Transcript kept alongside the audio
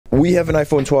We have an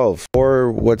iPhone 12,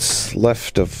 or what's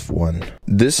left of one.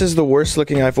 This is the worst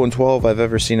looking iPhone 12 I've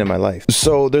ever seen in my life.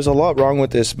 So there's a lot wrong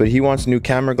with this, but he wants new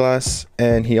camera glass,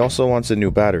 and he also wants a new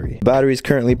battery. The battery's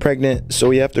currently pregnant, so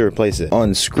we have to replace it.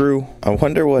 Unscrew. I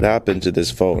wonder what happened to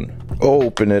this phone.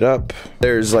 Open it up.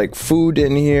 There's like food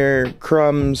in here,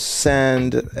 crumbs,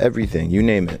 sand, everything, you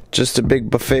name it. Just a big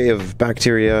buffet of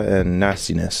bacteria and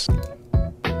nastiness.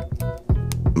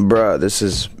 Bruh, this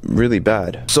is really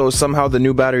bad. So somehow the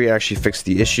new battery actually fixed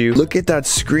the issue. Look at that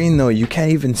screen though, you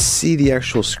can't even see the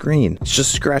actual screen. It's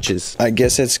just scratches. I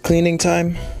guess it's cleaning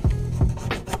time.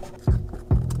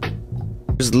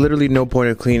 There's literally no point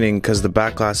of cleaning because the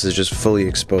back glass is just fully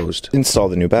exposed. Install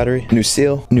the new battery, new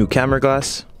seal, new camera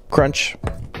glass, crunch,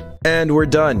 and we're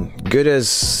done. Good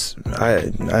as,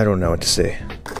 I don't know what to say.